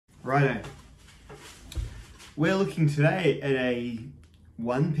Righto. We're looking today at a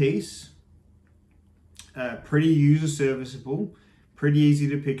one-piece, pretty user serviceable, pretty easy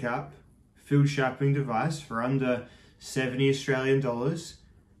to pick up field sharpening device for under 70 Australian dollars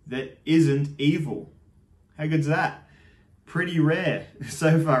that isn't evil. How good's that? Pretty rare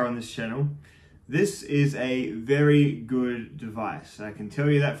so far on this channel. This is a very good device. I can tell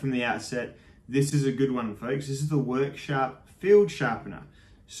you that from the outset. This is a good one, folks. This is the WorkSharp Field Sharpener.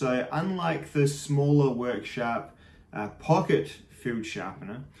 So unlike the smaller WorkSharp Pocket Field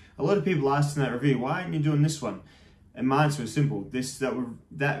Sharpener, a lot of people asked in that review, why aren't you doing this one? And my answer was simple.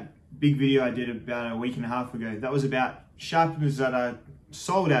 That big video I did about a week and a half ago, that was about sharpeners that are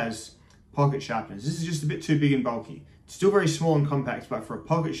sold as pocket sharpeners. This is just a bit too big and bulky. It's still very small and compact, but for a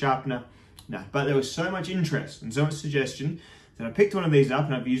pocket sharpener, no. But there was so much interest and so much suggestion that I picked one of these up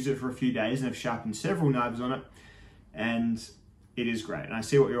and I've used it for a few days and I've sharpened several knives on it, and it is great. And I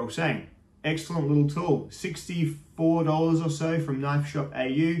see what you're all saying. Excellent little tool. $64 or so from Knife Shop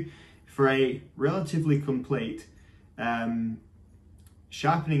AU for a relatively complete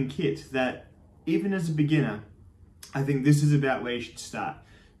sharpening kit that, even as a beginner, I think this is about where you should start.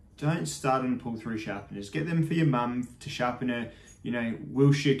 Don't start on pull-through sharpeners. Get them for your mum to sharpen her,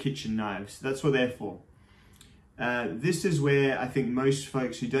 Wilshire kitchen knives. That's what they're for. This is where I think most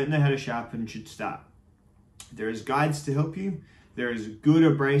folks who don't know how to sharpen should start. There is guides to help you. There is good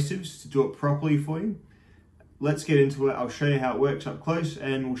abrasives to do it properly for you. Let's get into it. I'll show you how it works up close,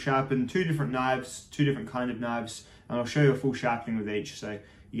 and we'll sharpen two different knives, two different kind of knives, and I'll show you a full sharpening with each so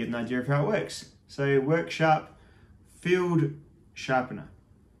you get an idea of how it works. So WorkSharp Field Sharpener.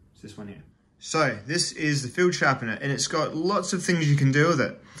 It's this one here. So this is the Field Sharpener, and it's got lots of things you can do with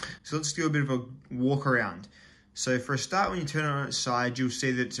it. So let's do a bit of a walk around. So for a start, when you turn it on its side, you'll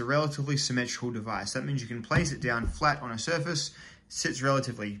see that it's a relatively symmetrical device. That means you can place it down flat on a surface. It sits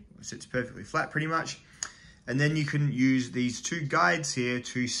perfectly flat pretty much. And then you can use these two guides here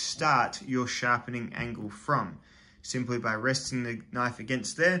to start your sharpening angle from, simply by resting the knife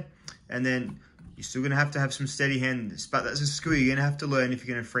against there. And then you're still gonna have to have some steady hand in this, but that's a skill you're gonna have to learn if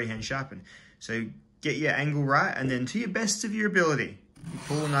you're gonna freehand sharpen. So get your angle right, and then to your best of your ability, you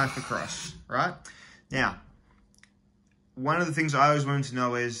pull the knife across, right? Now, one of the things I always wanted to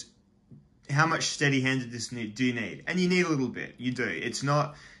know is how much steady-handedness do you need? And you need a little bit, you do. It's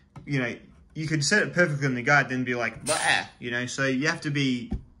not, you could set it perfectly on the guide, then be like, blah, so you have to be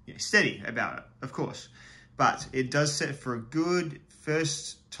steady about it, of course. But it does set for a good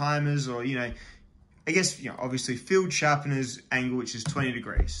first timers, or, I guess, obviously field sharpener's angle, which is 20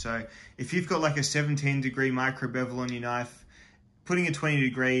 degrees. So if you've got like a 17-degree micro bevel on your knife, putting a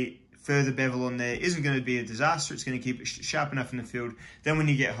 20-degree further bevel on there isn't going to be a disaster. It's going to keep it sharp enough in the field. Then when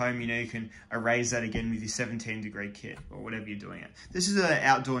you get home, you can erase that again with your 17-degree kit or whatever you're doing it. This is an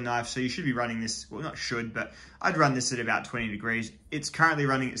outdoor knife, so you should be running this, well, not should, but I'd run this at about 20 degrees. It's currently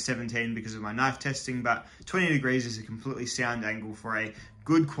running at 17 because of my knife testing, but 20 degrees is a completely sound angle for a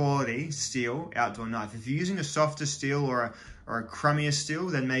good quality steel outdoor knife. If you're using a softer steel or a crummier steel,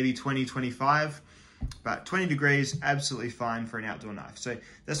 then maybe 20, 25. But 20 degrees, absolutely fine for an outdoor knife. So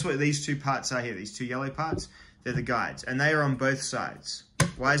that's what these two parts are here, these two yellow parts. They're the guides, and they are on both sides.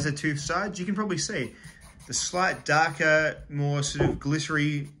 Why is there two sides? You can probably see the slight darker, more sort of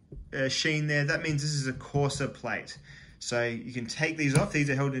glittery sheen there. That means this is a coarser plate. So you can take these off. These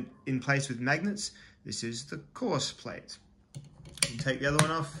are held in place with magnets. This is the coarse plate. You can take the other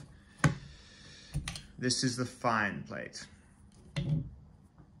one off. This is the fine plate.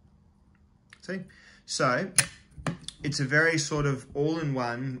 See? So it's a very sort of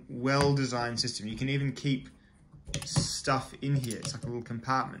all-in-one, well-designed system. You can even keep stuff in here. It's like a little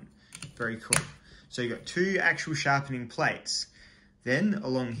compartment. Very cool. So you've got two actual sharpening plates. Then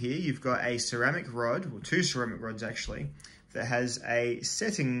along here, you've got a ceramic rod, or two ceramic rods actually, that has a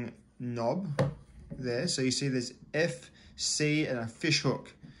setting knob there. So you see there's F, C, and a fish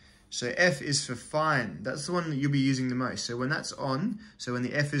hook. So F is for fine. That's the one that you'll be using the most. So when that's on, so when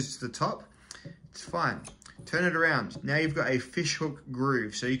the F is to the top, it's fine. Turn it around. Now you've got a fish hook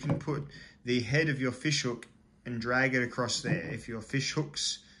groove. So you can put the head of your fish hook and drag it across there if your fish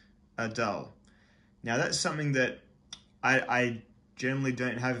hooks are dull. Now that's something that I generally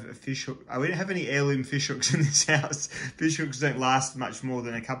don't have a fish hook. We don't have any heirloom fish hooks in this house. Fish hooks don't last much more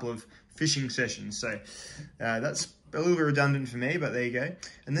than a couple of fishing sessions. So that's a little bit redundant for me, but there you go.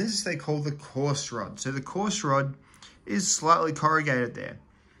 And this is what they call the coarse rod. So the coarse rod is slightly corrugated there.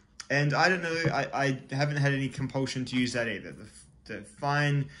 And I don't know, I haven't had any compulsion to use that either. The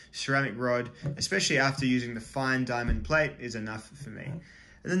fine ceramic rod, especially after using the fine diamond plate, is enough for me.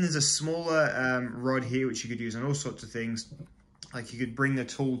 And then there's a smaller rod here, which you could use on all sorts of things. Like you could bring the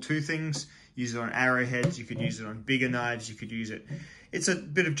tool to things, use it on arrowheads, you could use it on bigger knives, you could use it. It's a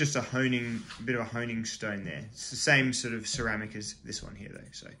bit of just a honing stone there. It's the same sort of ceramic as this one here though.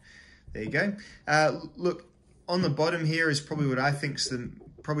 So there you go. Look, on the bottom here is probably what I think is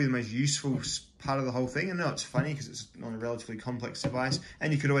probably the most useful part of the whole thing. I know it's funny because it's on a relatively complex device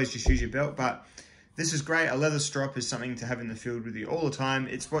and you could always just use your belt, but this is great. A leather strop is something to have in the field with you all the time.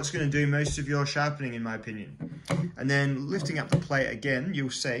 It's what's going to do most of your sharpening, in my opinion. And then lifting up the plate again, you'll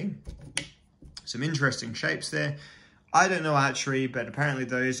see some interesting shapes there. I don't know archery, but apparently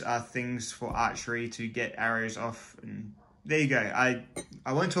those are things for archery to get arrows off. And there you go.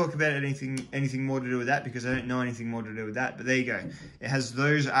 I won't talk about anything more to do with that because I don't know anything more to do with that. But there you go. It has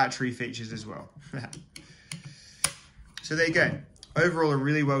those archery features as well. So there you go. Overall, a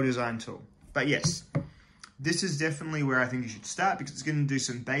really well-designed tool. But yes, this is definitely where I think you should start because it's going to do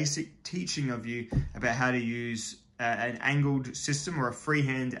some basic teaching of you about how to use an angled system or a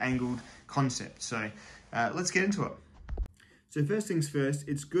freehand angled concept. So let's get into it. So first things first,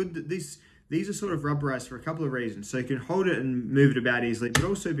 it's good that these are sort of rubberized for a couple of reasons. So you can hold it and move it about easily, but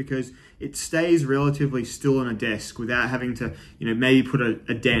also because it stays relatively still on a desk without having to, maybe put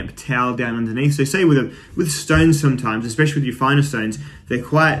a damp towel down underneath. So say with stones sometimes, especially with your finer stones, they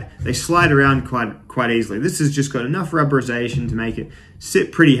slide around quite easily. This has just got enough rubberization to make it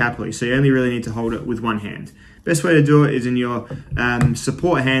sit pretty happily. So you only really need to hold it with one hand. Best way to do it is in your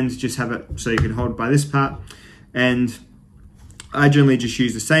support hands, just have it so you can hold it by this part. And I generally just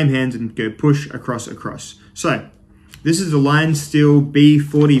use the same hands and go push across. So this is a Line Steel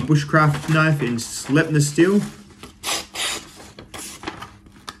B40 bushcraft knife in Sharpener steel.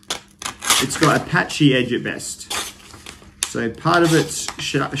 It's got a patchy edge at best. So part of it's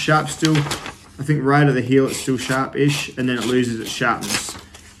sharp still. I think right at the heel it's still sharp-ish, and then it loses its sharpness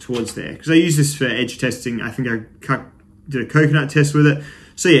towards there. Because I use this for edge testing. I think I did a coconut test with it.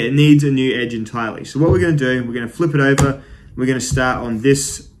 So yeah, it needs a new edge entirely. So what we're going to do, we're going to flip it over. We're going to start on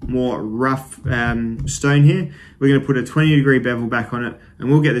this more rough stone here. We're going to put a 20-degree bevel back on it, and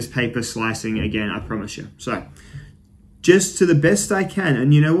we'll get this paper slicing again, I promise you. So, just to the best I can,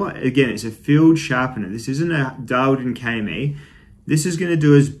 and you know what? Again, it's a field sharpener. This isn't a dialed-in KME. This is going to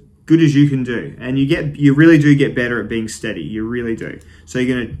do as good as you can do, and you really do get better at being steady. You really do. So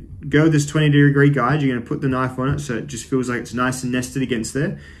you're going to go with this 20-degree guide. You're going to put the knife on it so it just feels like it's nice and nested against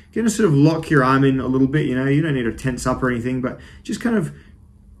there. You're going to sort of lock your arm in a little bit, you don't need to tense up or anything, but just kind of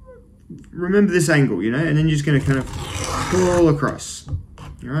remember this angle, and then you're just going to kind of pull across. All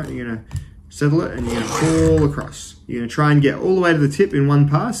right, you're going to settle it and you're going to pull across. You're going to try and get all the way to the tip in one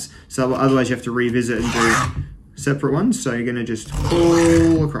pass, so otherwise you have to revisit and do separate ones. So you're going to just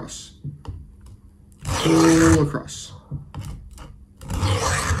pull across, pull across.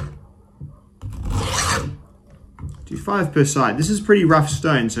 Do 5 per side. This is pretty rough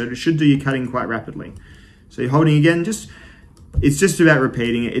stone, so it should do your cutting quite rapidly. So you're holding again, it's just about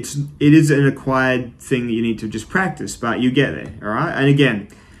repeating it. It is an acquired thing that you need to just practice, but you get there, all right? And again,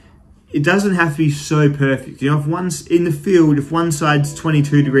 it doesn't have to be so perfect. If one's in the field, if one side's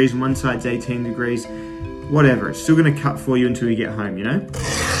 22 degrees and one side's 18 degrees, whatever, it's still gonna cut for you until you get home,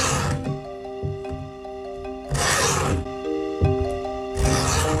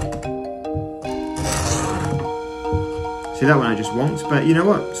 See, that one I just wonked, but you know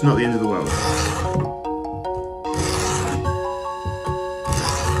what? It's not the end of the world.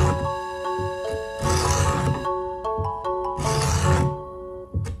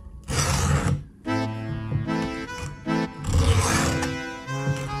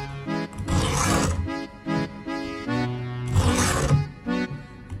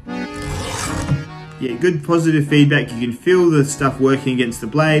 Yeah, good positive feedback. You can feel the stuff working against the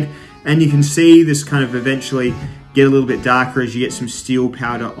blade, and you can see this kind of eventually get a little bit darker as you get some steel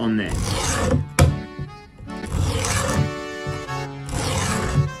powder on there.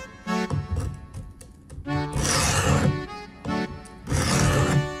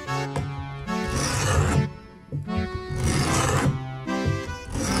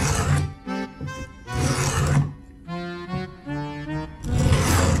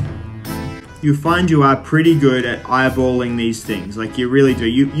 You'll find you are pretty good at eyeballing these things, like you really do.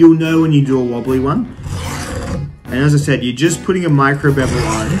 You'll know when you do a wobbly one. And as I said, you're just putting a micro bevel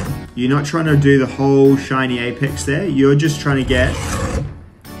on. You're not trying to do the whole shiny apex there. You're just trying to get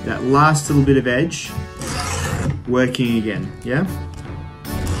that last little bit of edge working again, yeah?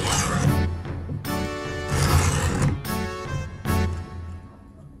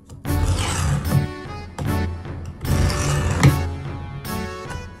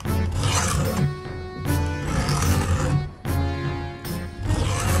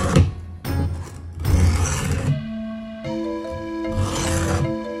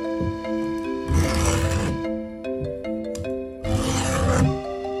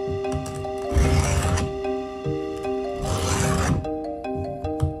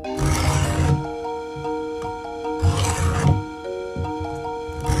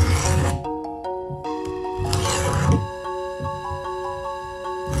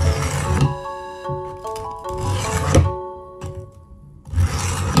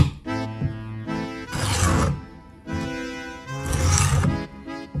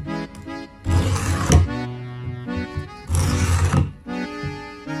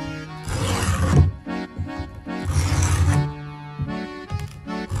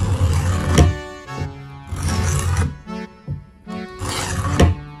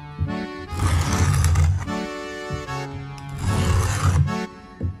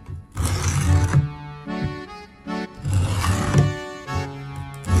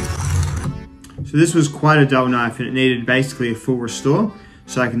 So this was quite a dull knife and it needed basically a full restore.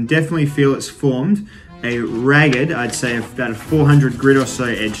 So I can definitely feel it's formed a ragged, I'd say about a 400 grit or so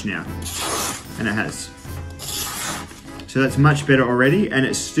edge now. And it has. So that's much better already, and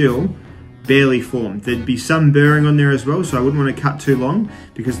it's still barely formed. There'd be some burring on there as well, so I wouldn't want to cut too long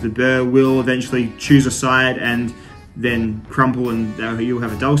because the burr will eventually choose a side and then crumple and you'll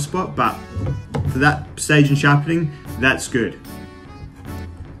have a dull spot. But for that stage in sharpening, that's good.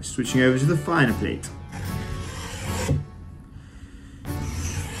 Switching over to the finer plate.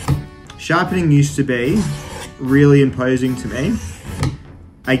 Sharpening used to be really imposing to me.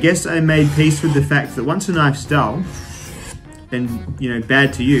 I guess I made peace with the fact that once a knife's dull and, you know,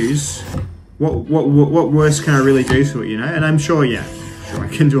 bad to use, what worse can I really do to it, you know? And I'm sure, yeah, sure I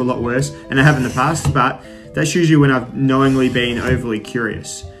can do a lot worse, and I have in the past, but that's usually when I've knowingly been overly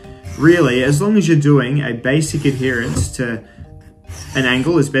curious. Really, as long as you're doing a basic adherence to an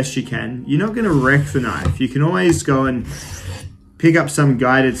angle as best you can, you're not gonna wreck the knife. You can always go and pick up some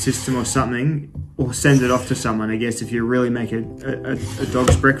guided system or something, or send it off to someone, I guess, if you really make a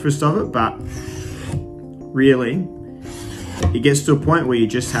dog's breakfast of it. But really, it gets to a point where you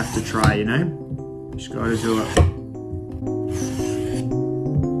just have to try, you know? Just gotta do it.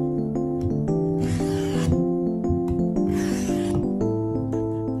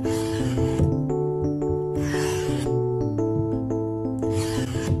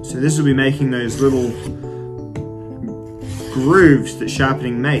 So this will be making those little grooves that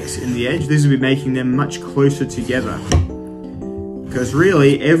sharpening makes in the edge. This will be making them much closer together. Because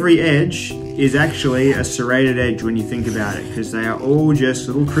really, every edge is actually a serrated edge when you think about it, because they are all just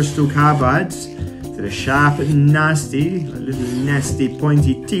little crystal carbides that are sharp and nasty, little nasty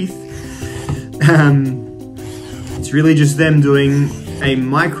pointy teeth. It's really just them doing a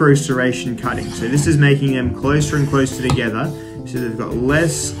micro serration cutting. So this is making them closer and closer together, so they've got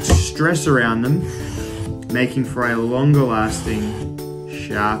less stress around them, making for a longer lasting,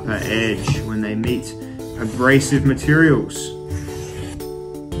 sharper edge when they meet abrasive materials.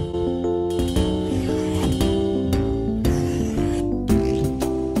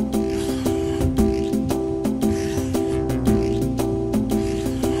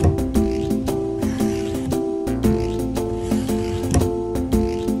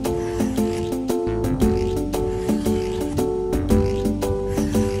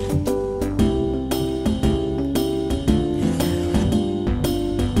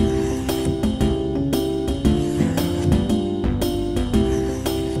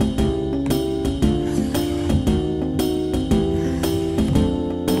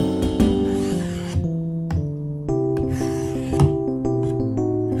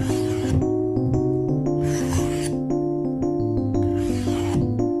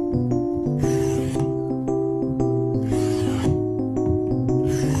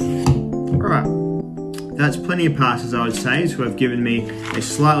 That's plenty of passes, I would say, to have given me a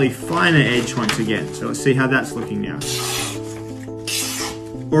slightly finer edge once again. So let's see how that's looking now.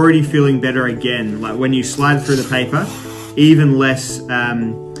 Already feeling better again. Like when you slide through the paper, even less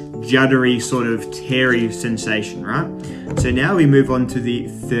juddery, sort of teary sensation, right? So now we move on to the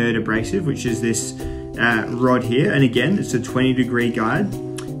third abrasive, which is this rod here. And again, it's a 20-degree guide.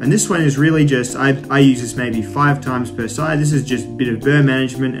 And this one is really just, I use this maybe 5 times per side. This is just a bit of burr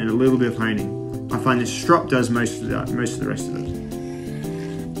management and a little bit of honing. I find this strop does most of the rest of it.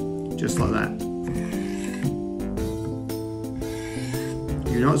 Just like that.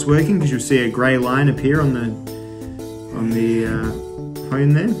 You know it's working because you'll see a grey line appear on the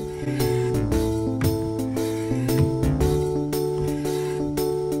hone there.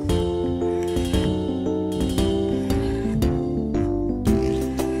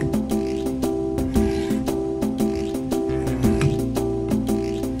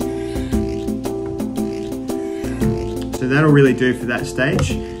 So that'll really do for that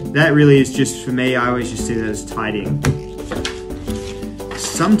stage. That really is just, for me, I always just see that as tidying.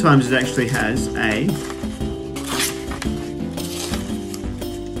 Sometimes it actually has a,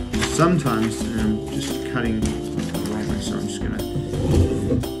 sometimes, I'm just cutting the wrong way, so I'm just gonna,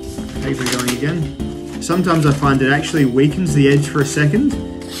 paper going again. Sometimes I find it actually weakens the edge for a second.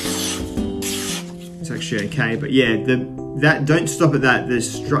 It's actually okay, but yeah, that don't stop at that. The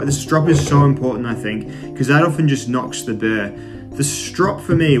strop is so important, I think, because that often just knocks the burr. The strop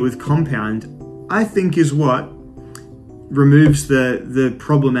for me with compound, I think, is what removes the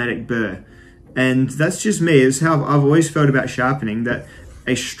problematic burr. And that's just me. It's how I've always felt about sharpening, that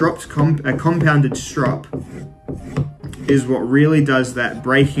a compounded strop is what really does that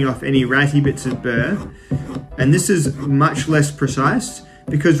breaking off any ratty bits of burr. And this is much less precise,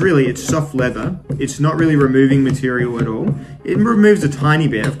 because really it's soft leather. It's not really removing material at all. It removes a tiny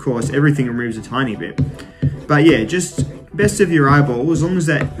bit, of course, everything removes a tiny bit. But yeah, just best of your eyeball, as long as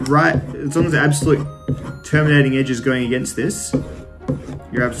the absolute terminating edge is going against this,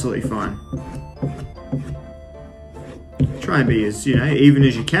 you're absolutely fine. Try and be as, even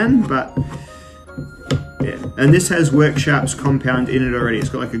as you can, but yeah. And this has Work Sharp's compound in it already. It's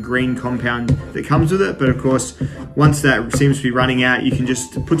got like a green compound that comes with it, but of course, once that seems to be running out, you can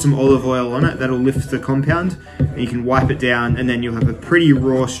just put some olive oil on it. That'll lift the compound, and you can wipe it down, and then you'll have a pretty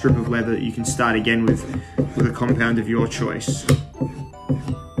raw strip of leather that you can start again with a compound of your choice.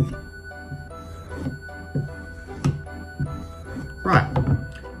 Right.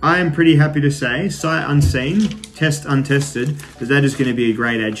 I am pretty happy to say, sight unseen, test untested, that is going to be a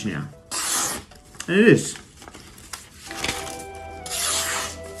great edge now. And it is.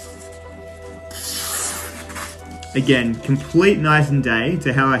 Again, complete night and day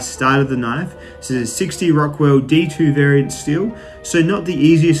to how I started the knife. This is a 60 Rockwell D2 variant steel, so not the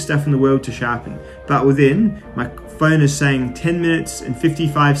easiest stuff in the world to sharpen. But within, my phone is saying 10 minutes and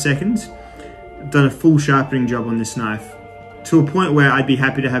 55 seconds. I've done a full sharpening job on this knife, to a point where I'd be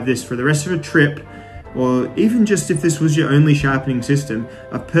happy to have this for the rest of a trip, or even just if this was your only sharpening system,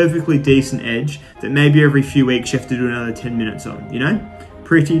 a perfectly decent edge that maybe every few weeks you have to do another 10 minutes on,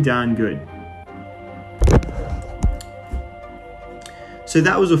 Pretty darn good. So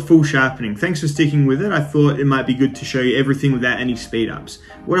that was a full sharpening. Thanks for sticking with it. I thought it might be good to show you everything without any speed ups.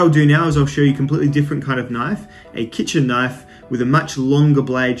 What I'll do now is I'll show you a completely different kind of knife, a kitchen knife with a much longer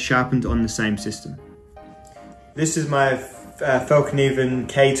blade sharpened on the same system. This is my Falconeven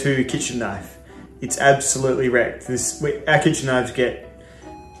K2 kitchen knife. It's absolutely wrecked. Our kitchen knives get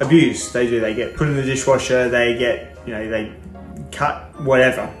abused. They do. They get put in the dishwasher. They get, they cut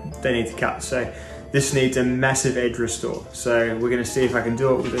whatever they need to cut. So this needs a massive edge restore. So we're going to see if I can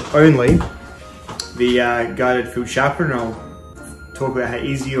do it with only the guided field sharpener, and I'll talk about how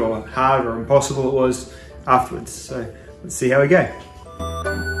easy or hard or impossible it was afterwards. So let's see how we go.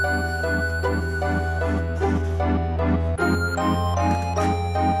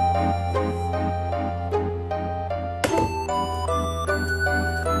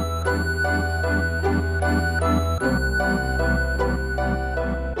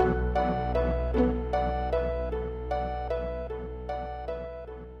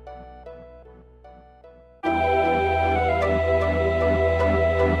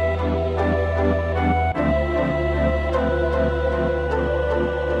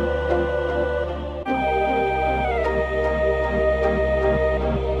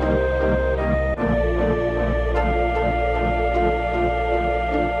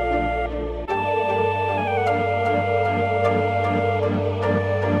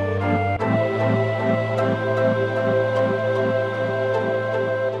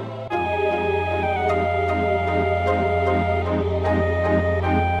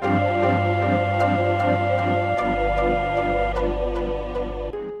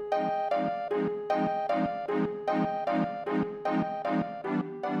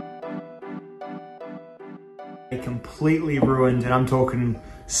 Completely ruined, and I'm talking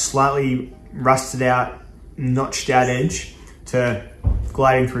slightly rusted out, notched out edge to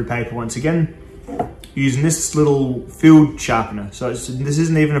gliding through paper once again using this little field sharpener. So this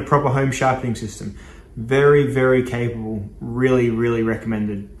isn't even a proper home sharpening system. Very, very capable. Really, really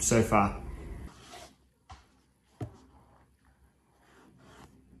recommended so far.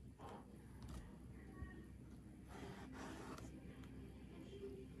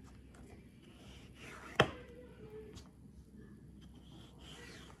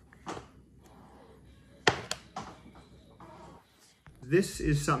 This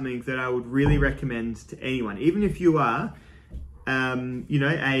is something that I would really recommend to anyone, even if you are,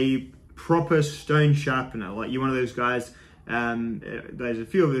 a proper stone sharpener, like you're one of those guys. There's a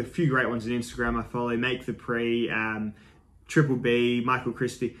few great ones on Instagram I follow, Make the Pre, Triple B, Michael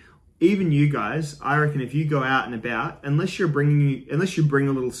Crispy. Even you guys, I reckon if you go out and about, unless you bring a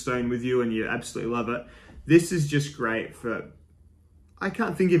little stone with you and you absolutely love it, this is just great for. I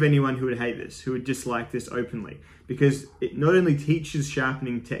can't think of anyone who would hate this, who would dislike this openly, because it not only teaches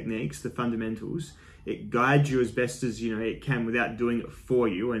sharpening techniques, the fundamentals, it guides you as best as it can without doing it for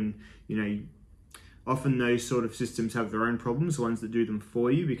you. And often those sort of systems have their own problems, the ones that do them for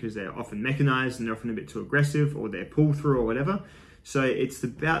you, because they're often mechanized and they're often a bit too aggressive, or they're pull through or whatever. So it's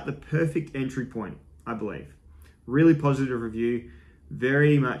about the perfect entry point, I believe. Really positive review.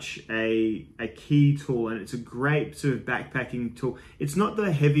 Very much a key tool, and it's a great sort of backpacking tool. It's not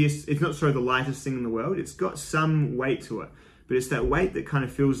the heaviest, the lightest thing in the world. It's got some weight to it, but it's that weight that kind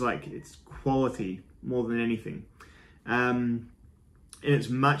of feels like it's quality more than anything. and it's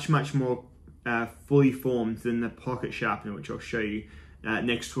much more fully formed than the pocket sharpener, which I'll show you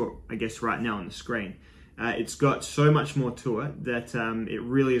next to it, I guess, right now on the screen. It's got so much more to it that it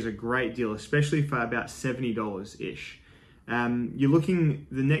really is a great deal, especially for about $70-ish. You're looking,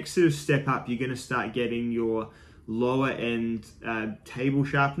 the next sort of step up, you're going to start getting your lower end table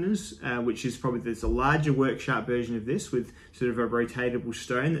sharpeners, which is probably, there's a larger work sharp version of this with sort of a rotatable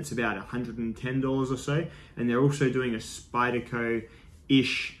stone that's about $110 or so, and they're also doing a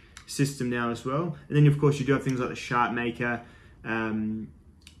Spyderco-ish system now as well. And then of course you do have things like the Sharp Maker, and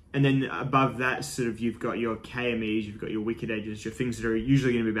then above that sort of you've got your KMEs, you've got your Wicked Edges, your things that are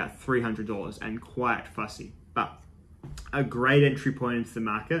usually going to be about $300 and quite fussy, but a great entry point into the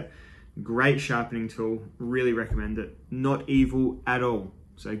market. Great sharpening tool, really recommend it. Not evil at all.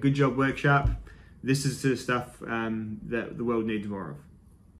 So good job, Worksharp. This is the stuff that the world needs more of.